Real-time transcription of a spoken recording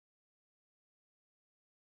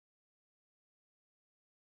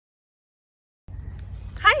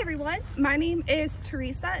everyone, my name is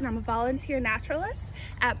Teresa and I'm a volunteer naturalist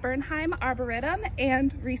at Bernheim Arboretum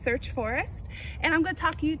and Research Forest, and I'm going to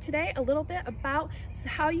talk to you today a little bit about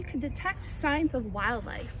how you can detect signs of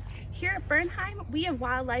wildlife. Here at Bernheim, we have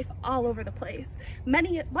wildlife all over the place.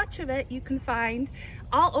 Much of it you can find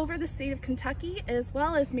all over the state of Kentucky, as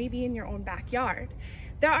well as maybe in your own backyard.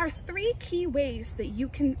 There are three key ways that you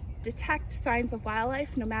can detect signs of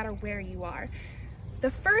wildlife no matter where you are. The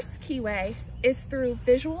first key way is through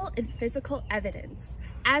visual and physical evidence.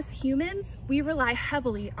 As humans, we rely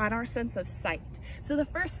heavily on our sense of sight. So the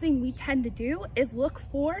first thing we tend to do is look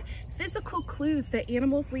for physical clues that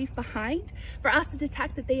animals leave behind for us to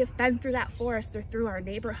detect that they have been through that forest or through our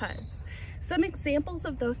neighborhoods. Some examples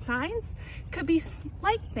of those signs could be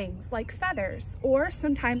light things like feathers, or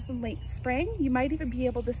sometimes in late spring, you might even be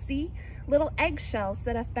able to see little eggshells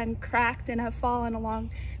that have been cracked and have fallen along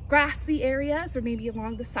grassy areas or maybe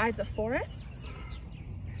along the sides of forests.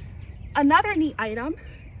 Another neat item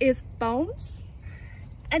is bones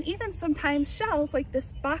and even sometimes shells like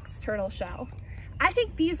this box turtle shell. I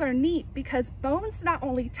think these are neat because bones not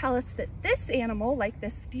only tell us that this animal, like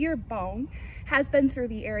this deer bone, has been through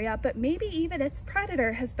the area, but maybe even its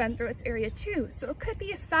predator has been through its area too. So it could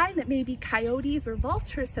be a sign that maybe coyotes or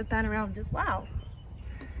vultures have been around as well.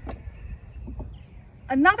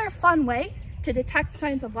 Another fun way to detect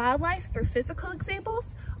signs of wildlife through physical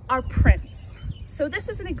examples are prints. So this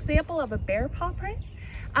is an example of a bear paw print,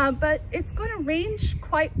 but it's going to range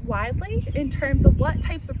quite widely in terms of what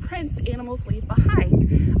types of prints animals leave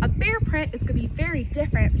behind. A bear print is going to be very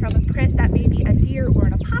different from a print that maybe a deer or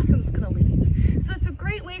an opossum is going to leave. So it's a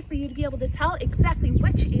great way for you to be able to tell exactly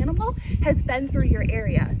which animal has been through your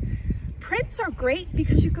area. Prints are great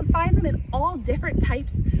because you can find them in all different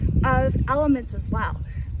types of elements as well.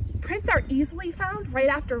 Prints are easily found right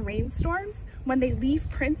after rainstorms when they leave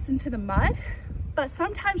prints into the mud, but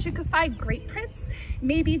sometimes you can find great prints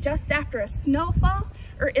maybe just after a snowfall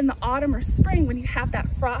or in the autumn or spring when you have that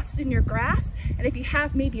frost in your grass, and if you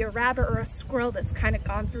have maybe a rabbit or a squirrel that's kind of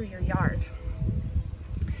gone through your yard.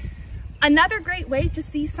 Another great way to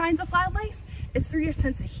see signs of wildlife is through your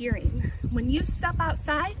sense of hearing. When you step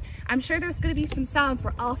outside, I'm sure there's going to be some sounds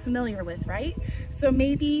we're all familiar with, right? So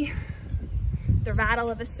maybe the rattle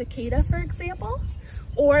of a cicada, for example,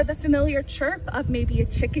 or the familiar chirp of maybe a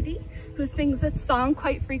chickadee who sings its song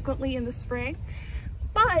quite frequently in the spring.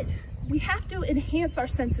 But we have to enhance our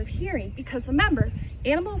sense of hearing because remember,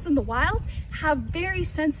 animals in the wild have very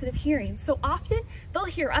sensitive hearing. So often they'll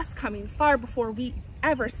hear us coming far before we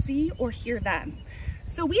ever see or hear them.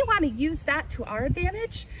 So we want to use that to our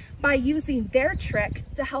advantage by using their trick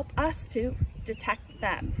to help us to detect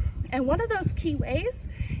them. And one of those key ways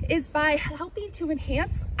is by helping to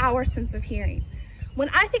enhance our sense of hearing. When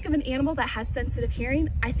I think of an animal that has sensitive hearing,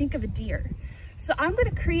 I think of a deer. So I'm going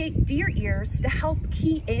to create deer ears to help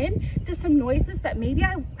key in to some noises that maybe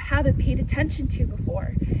I haven't paid attention to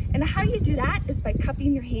before. And how you do that is by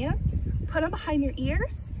cupping your hands, put them behind your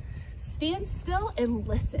ears, stand still and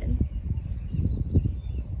listen.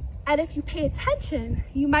 And if you pay attention,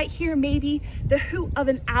 you might hear maybe the hoot of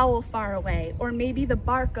an owl far away, or maybe the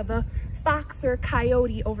bark of a fox or a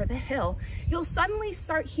coyote over the hill. You'll suddenly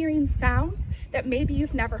start hearing sounds that maybe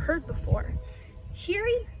you've never heard before.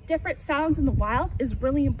 Hearing different sounds in the wild is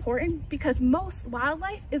really important because most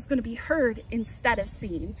wildlife is going to be heard instead of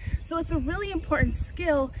seen. So it's a really important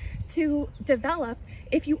skill to develop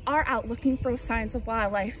if you are out looking for signs of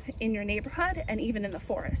wildlife in your neighborhood and even in the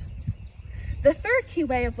forests. The third key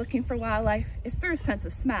way of looking for wildlife is through a sense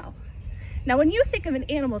of smell. Now, when you think of an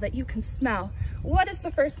animal that you can smell, what is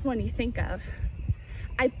the first one you think of?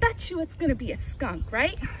 I bet you it's going to be a skunk,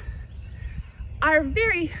 right? Our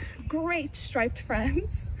very great striped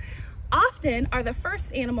friends often are the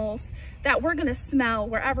first animals that we're going to smell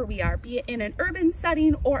wherever we are, be it in an urban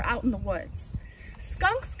setting or out in the woods.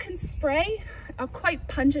 Skunks can spray a quite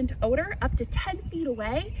pungent odor up to 10 feet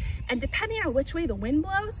away, and depending on which way the wind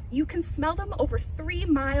blows, you can smell them over 3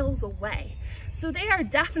 miles away. So they are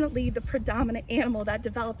definitely the predominant animal that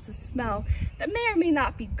develops a smell that may or may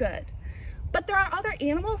not be good. But there are other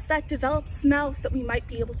animals that develop smells that we might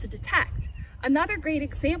be able to detect. Another great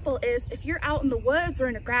example is if you're out in the woods or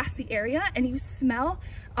in a grassy area and you smell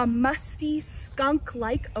a musty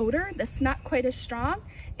skunk-like odor that's not quite as strong,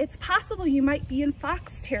 it's possible you might be in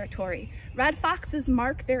fox territory. Red foxes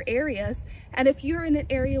mark their areas, and if you're in an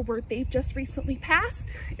area where they've just recently passed,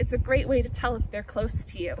 it's a great way to tell if they're close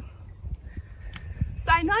to you. So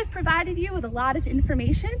I know I've provided you with a lot of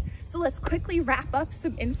information, so let's quickly wrap up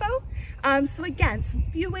some info. So again, some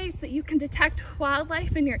few ways that you can detect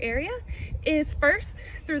wildlife in your area is first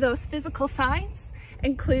through those physical signs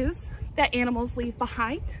and clues that animals leave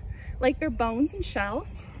behind, like their bones and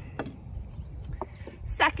shells.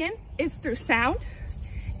 Second is through sound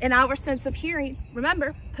and our sense of hearing.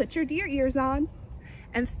 Remember, put your deer ears on.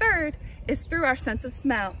 And third is through our sense of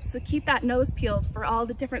smell. So keep that nose peeled for all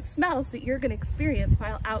the different smells that you're gonna experience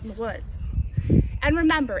while out in the woods. And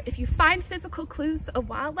remember, if you find physical clues of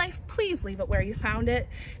wildlife, please leave it where you found it.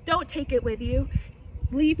 Don't take it with you.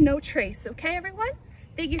 Leave no trace, okay everyone?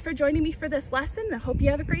 Thank you for joining me for this lesson. I hope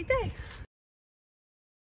you have a great day.